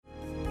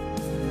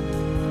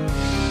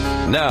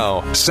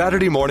Now,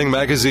 Saturday Morning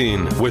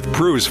Magazine with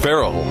Bruce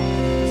Farrell.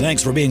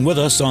 Thanks for being with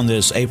us on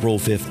this April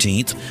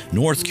 15th.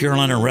 North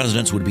Carolina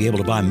residents would be able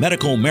to buy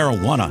medical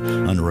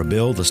marijuana under a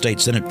bill the state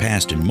Senate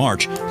passed in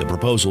March. The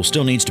proposal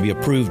still needs to be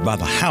approved by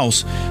the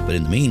House, but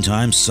in the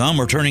meantime, some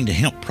are turning to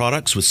hemp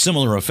products with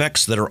similar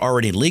effects that are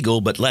already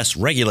legal but less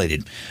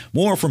regulated.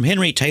 More from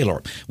Henry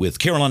Taylor with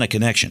Carolina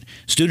Connection,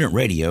 student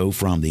radio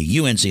from the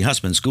UNC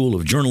Hussman School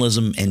of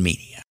Journalism and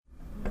Media.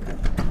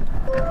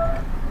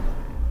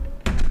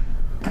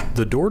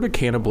 The door to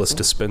Cannabis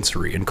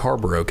dispensary in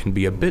Carborough can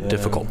be a bit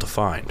difficult to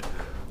find.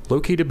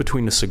 Located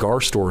between a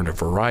cigar store and a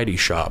variety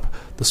shop,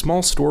 the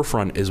small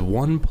storefront is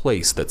one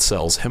place that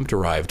sells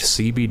hemp-derived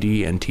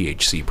CBD and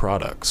THC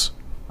products.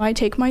 I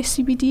take my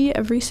CBD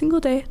every single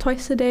day,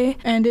 twice a day,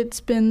 and it's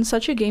been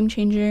such a game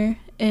changer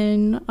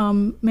in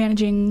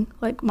managing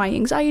my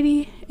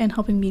anxiety and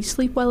helping me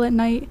sleep well at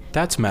night.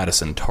 That's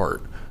Madison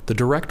Tart, the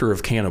director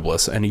of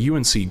Cannabis and a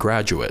UNC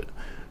graduate.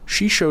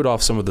 She showed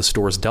off some of the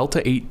store's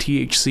Delta-8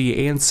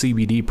 THC and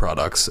CBD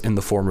products in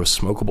the form of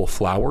smokable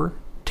flower,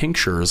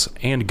 tinctures,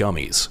 and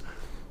gummies.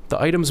 The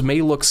items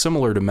may look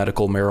similar to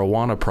medical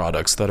marijuana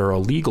products that are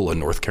illegal in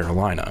North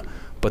Carolina,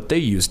 but they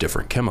use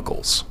different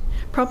chemicals.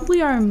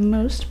 Probably our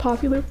most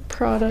popular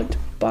product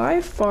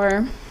by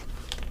far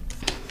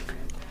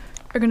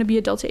are going to be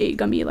a Delta-8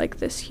 gummy like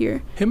this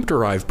here.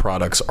 Hemp-derived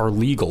products are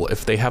legal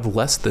if they have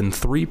less than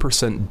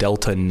 3%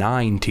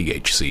 Delta-9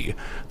 THC,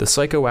 the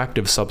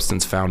psychoactive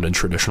substance found in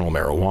traditional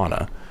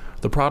marijuana.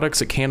 The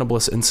products at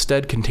Cannabis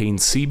instead contain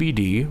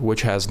CBD,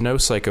 which has no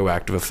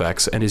psychoactive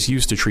effects and is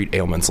used to treat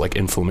ailments like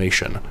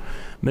inflammation.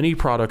 Many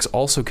products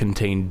also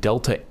contain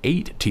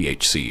Delta-8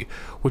 THC,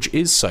 which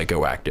is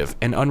psychoactive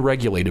and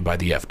unregulated by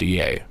the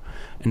FDA.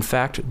 In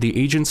fact,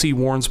 the agency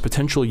warns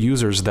potential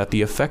users that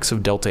the effects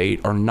of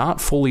Delta-8 are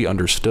not fully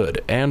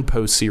understood and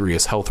pose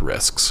serious health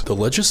risks. The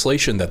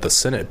legislation that the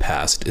Senate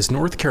passed is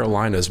North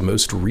Carolina's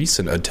most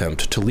recent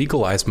attempt to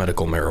legalize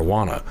medical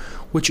marijuana,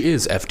 which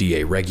is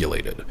FDA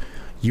regulated.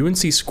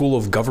 UNC School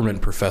of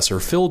Government professor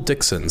Phil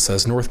Dixon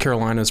says North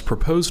Carolina's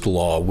proposed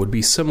law would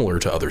be similar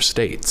to other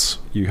states.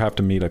 You have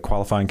to meet a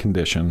qualifying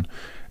condition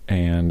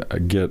and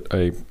get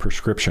a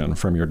prescription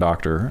from your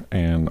doctor,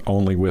 and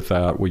only with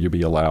that will you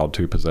be allowed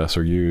to possess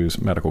or use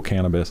medical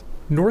cannabis.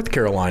 North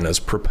Carolina's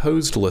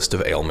proposed list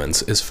of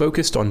ailments is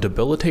focused on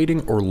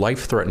debilitating or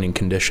life-threatening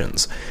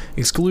conditions,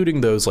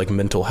 excluding those like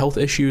mental health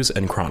issues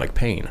and chronic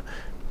pain.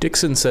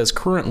 Dixon says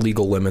current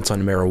legal limits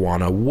on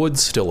marijuana would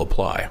still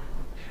apply.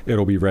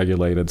 It'll be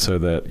regulated so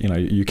that,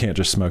 you can't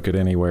just smoke it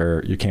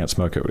anywhere. You can't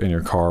smoke it in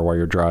your car while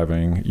you're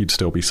driving. You'd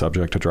still be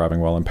subject to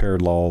driving while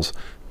impaired laws.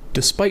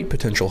 Despite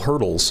potential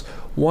hurdles,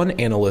 one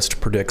analyst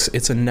predicts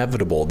it's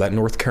inevitable that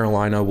North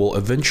Carolina will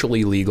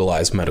eventually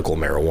legalize medical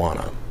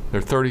marijuana. There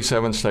are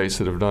 37 states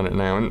that have done it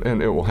now,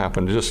 and it will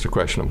happen. It's just a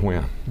question of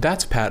when.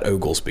 That's Pat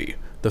Oglesby,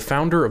 the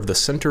founder of the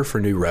Center for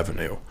New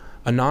Revenue,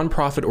 a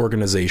nonprofit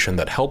organization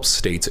that helps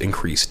states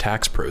increase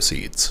tax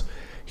proceeds.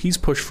 He's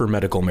pushed for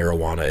medical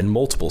marijuana in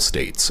multiple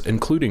states,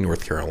 including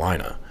North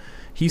Carolina.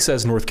 He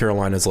says North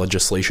Carolina's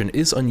legislation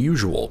is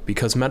unusual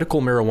because medical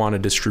marijuana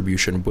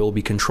distribution will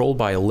be controlled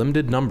by a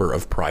limited number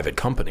of private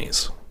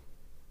companies.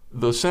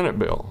 The Senate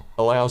bill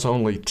allows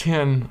only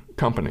 10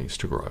 companies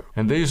to grow,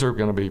 and these are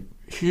going to be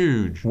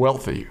huge,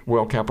 wealthy,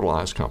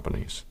 well-capitalized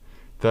companies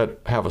that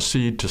have a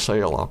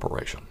seed-to-sale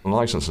operation. And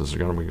licenses are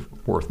going to be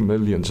worth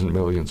millions and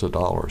millions of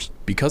dollars.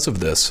 Because of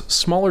this,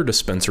 smaller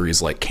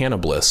dispensaries like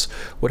Cannabis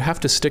would have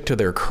to stick to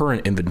their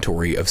current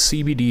inventory of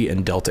CBD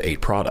and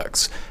Delta-8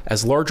 products,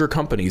 as larger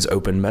companies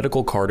open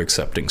medical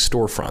card-accepting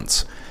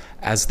storefronts.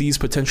 As these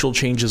potential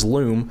changes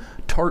loom,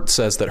 Tart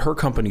says that her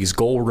company's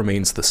goal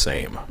remains the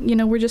same.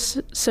 We're just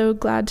so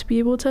glad to be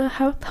able to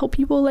help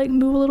people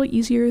move a little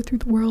easier through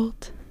the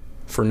world.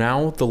 For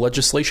now, the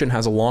legislation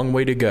has a long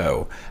way to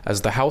go, as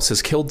the House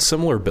has killed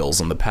similar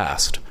bills in the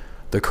past.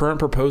 The current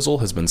proposal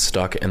has been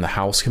stuck in the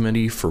House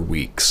committee for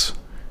weeks.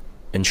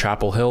 In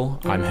Chapel Hill,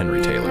 I'm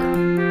Henry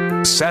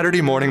Taylor.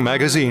 Saturday Morning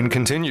Magazine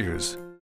continues.